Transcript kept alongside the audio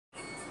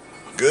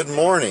Good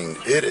morning.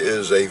 It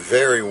is a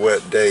very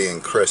wet day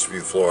in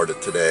Crestview, Florida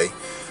today.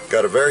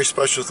 Got a very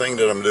special thing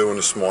that I'm doing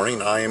this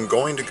morning. I am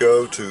going to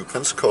go to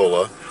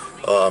Pensacola,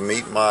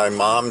 meet my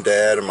mom,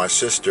 dad, and my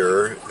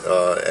sister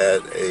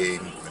at a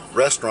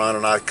restaurant,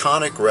 an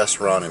iconic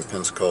restaurant in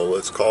Pensacola.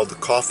 It's called the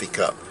Coffee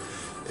Cup.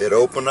 It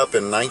opened up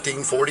in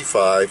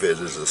 1945.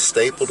 It is a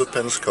staple to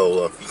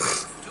Pensacola.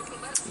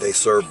 They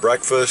serve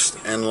breakfast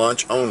and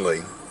lunch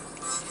only.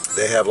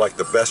 They have like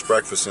the best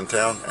breakfast in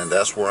town, and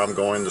that's where I'm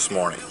going this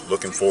morning.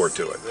 Looking forward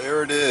to it.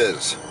 There it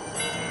is,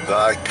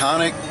 the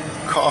iconic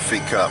Coffee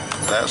Cup.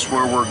 That's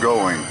where we're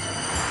going.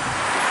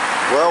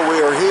 Well,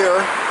 we are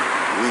here.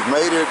 We've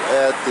made it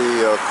at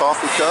the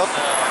Coffee Cup,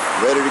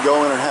 ready to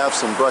go in and have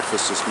some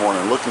breakfast this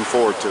morning. Looking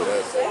forward to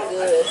it.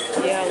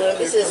 Yeah, look,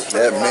 this is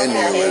that menu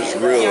is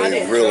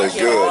really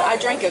good. I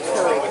drank a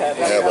curry cup.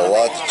 They have a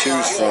lot to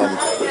choose from.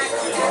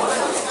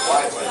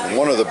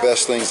 One of the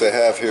best things they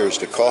have here is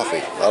the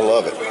coffee. I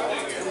love it.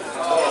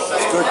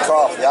 It's good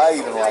coffee. I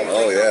even like it.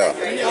 Oh yeah.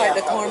 You like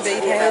the corned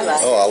beef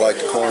hash? Oh, I like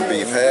the corned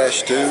beef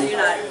hash too.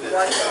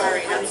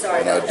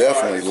 And I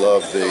definitely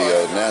love the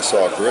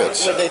Nassau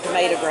grits. With the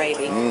tomato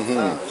gravy.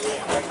 I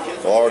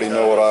already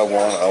know what I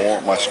want. I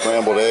want my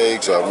scrambled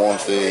eggs. I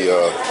want the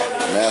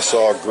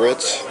Nassau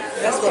grits,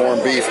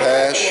 corned beef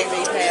hash,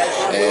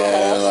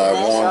 and I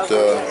want,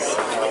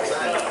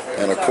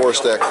 and of course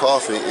that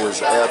coffee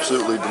is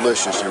absolutely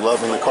delicious. You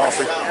loving the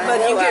coffee?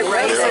 But you get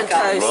raisin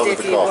toast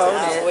if you want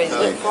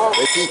it.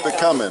 They keep it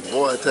coming,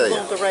 boy, I tell you.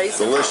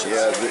 Delicious.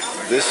 Yeah,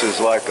 this is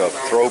like a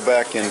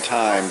throwback in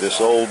time, this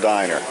old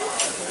diner.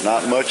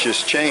 Not much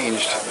has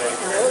changed.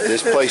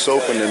 This place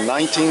opened in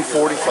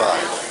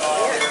 1945.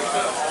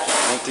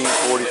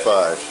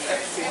 1945.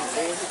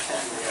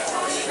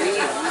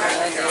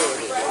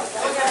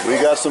 We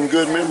got some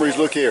good memories.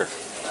 Look here.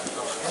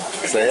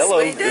 Say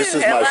hello. This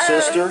is my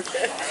sister.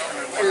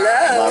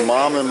 Hello. My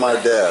mom and my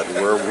dad.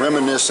 We're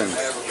reminiscing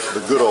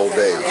the good old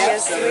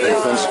days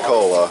in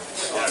Pensacola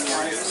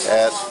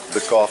at the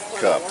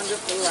Coffee Cup.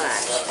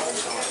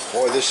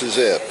 Boy, this is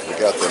it. We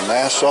got the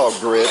Nassau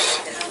grits,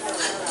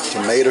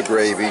 tomato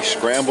gravy,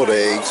 scrambled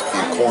eggs,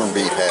 and corned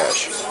beef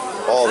hash.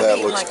 All that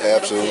looks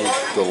absolutely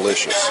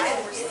delicious.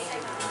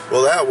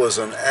 Well, that was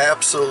an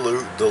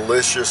absolute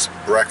delicious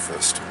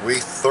breakfast. We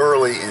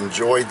thoroughly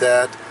enjoyed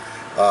that.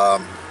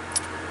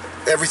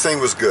 Everything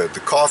was good.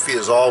 The coffee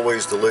is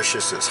always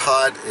delicious. It's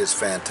hot, it's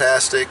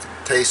fantastic,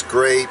 tastes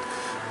great.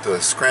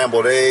 The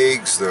scrambled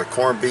eggs, the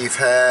corned beef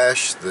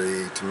hash,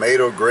 the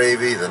tomato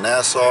gravy, the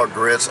Nassau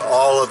grits,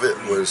 all of it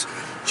was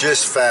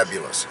just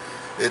fabulous.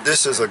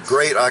 This is a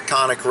great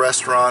iconic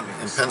restaurant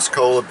in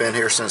Pensacola. Been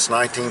here since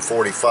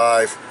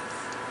 1945.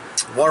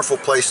 Wonderful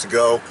place to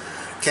go.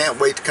 Can't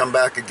wait to come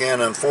back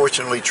again.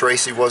 Unfortunately,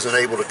 Tracy wasn't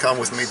able to come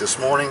with me this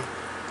morning.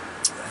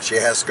 She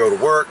has to go to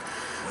work.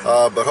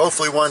 But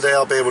hopefully one day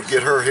I'll be able to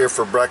get her here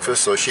for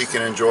breakfast so she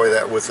can enjoy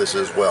that with us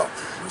as well.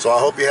 So I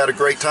hope you had a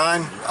great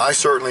time. I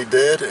certainly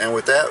did. And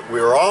with that,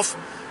 we're off,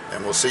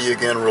 and we'll see you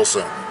again real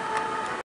soon.